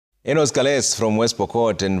Enos Kales from West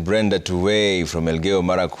Pokot and Brenda Tuwei from Elgeiyo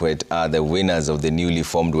Marakwet are the winners of the newly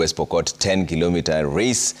formed West Pokot 10-kilometer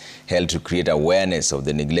race held to create awareness of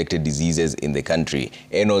the neglected diseases in the country.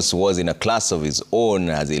 Enos was in a class of his own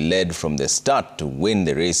as he led from the start to win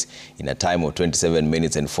the race in a time of 27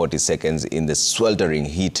 minutes and 40 seconds in the sweltering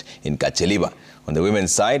heat in Kacheliba. On the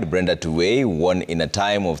women's side, Brenda Tuwei won in a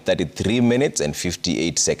time of 33 minutes and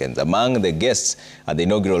 58 seconds. Among the guests at the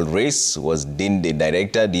inaugural race was D&D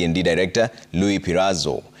Director Louis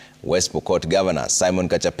Pirazo, West Pokot Governor Simon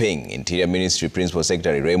Kachaping, Interior Ministry Principal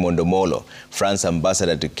Secretary Raymond Omolo, France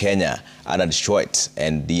Ambassador to Kenya Arnold Schwartz,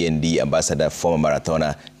 and D&D Ambassador former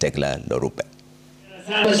marathoner Tekla Lorupe.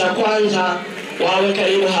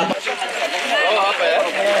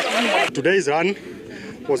 Today's run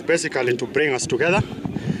was basically to bring us together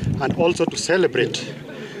and also to celebrate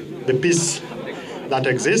the peace that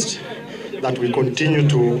exists, that we continue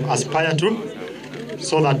to aspire to,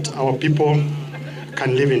 so that our people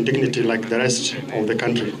can live in dignity like the rest of the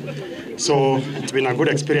country. So it's been a good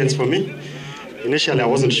experience for me. Initially, I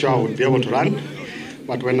wasn't sure I would be able to run,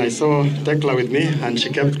 but when I saw Tekla with me and she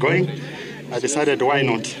kept going, I decided why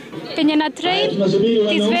not. Kenya train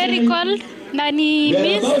is very cold. Na ni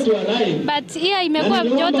miss, but here imekuwa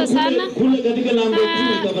joto sana.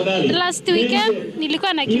 Last weekend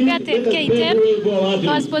nilikuwa nakimbia 10K 10. I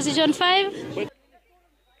was position 5.